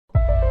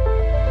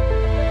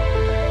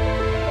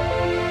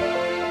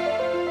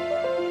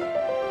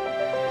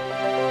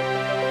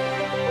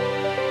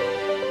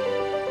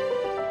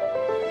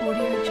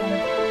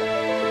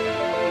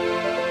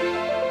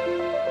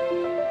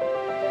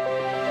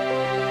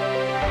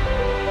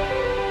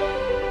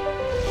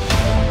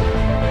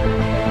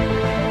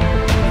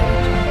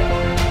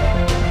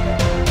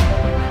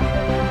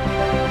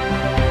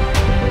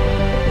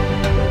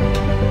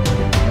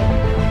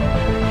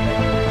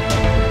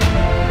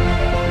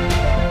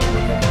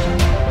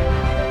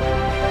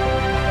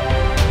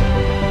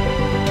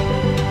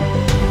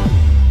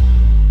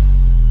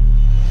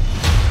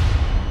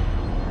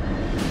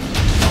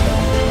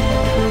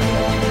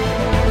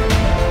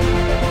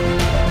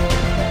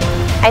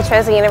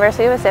chose the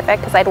University of the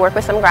Pacific because I'd worked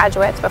with some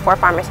graduates before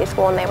pharmacy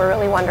school and they were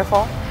really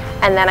wonderful.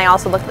 And then I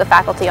also looked at the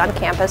faculty on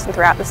campus and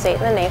throughout the state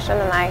and the nation,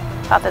 and I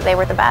thought that they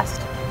were the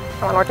best.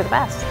 I want to work with the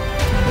best.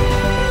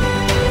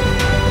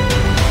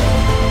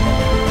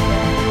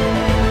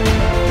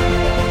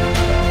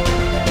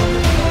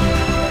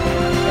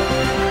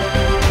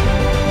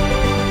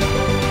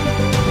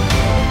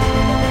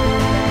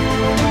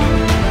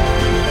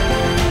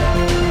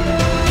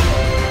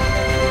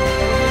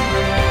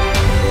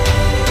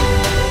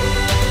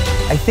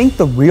 I think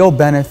the real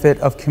benefit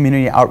of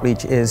community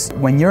outreach is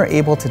when you're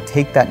able to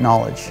take that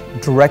knowledge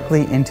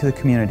directly into the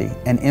community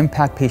and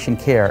impact patient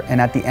care,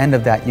 and at the end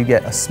of that you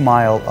get a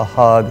smile, a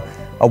hug,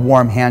 a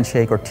warm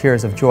handshake, or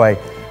tears of joy.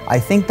 I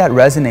think that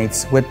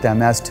resonates with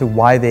them as to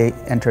why they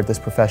entered this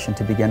profession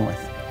to begin with.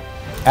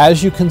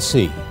 As you can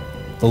see,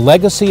 the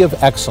legacy of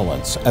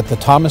excellence at the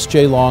Thomas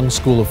J. Long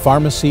School of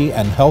Pharmacy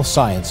and Health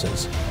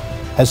Sciences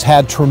has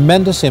had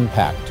tremendous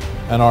impact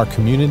on our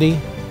community,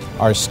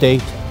 our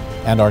state,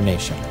 and our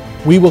nation.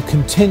 We will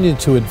continue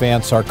to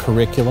advance our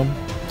curriculum,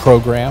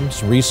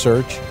 programs,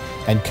 research,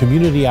 and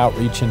community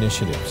outreach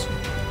initiatives.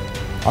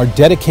 Our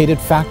dedicated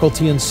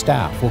faculty and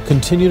staff will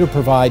continue to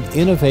provide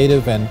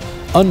innovative and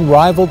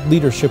unrivaled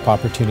leadership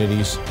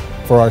opportunities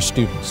for our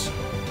students.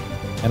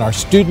 And our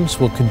students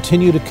will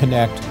continue to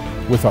connect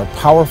with our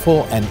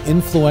powerful and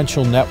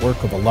influential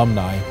network of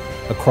alumni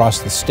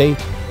across the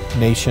state,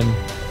 nation,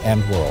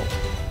 and world.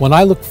 When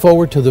I look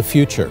forward to the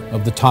future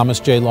of the Thomas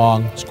J.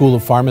 Long School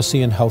of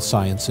Pharmacy and Health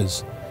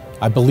Sciences,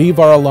 I believe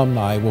our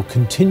alumni will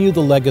continue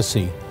the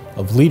legacy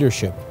of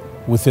leadership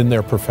within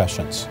their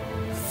professions.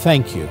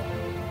 Thank you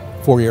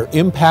for your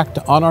impact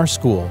on our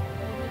school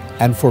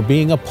and for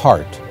being a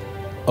part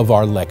of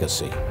our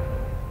legacy.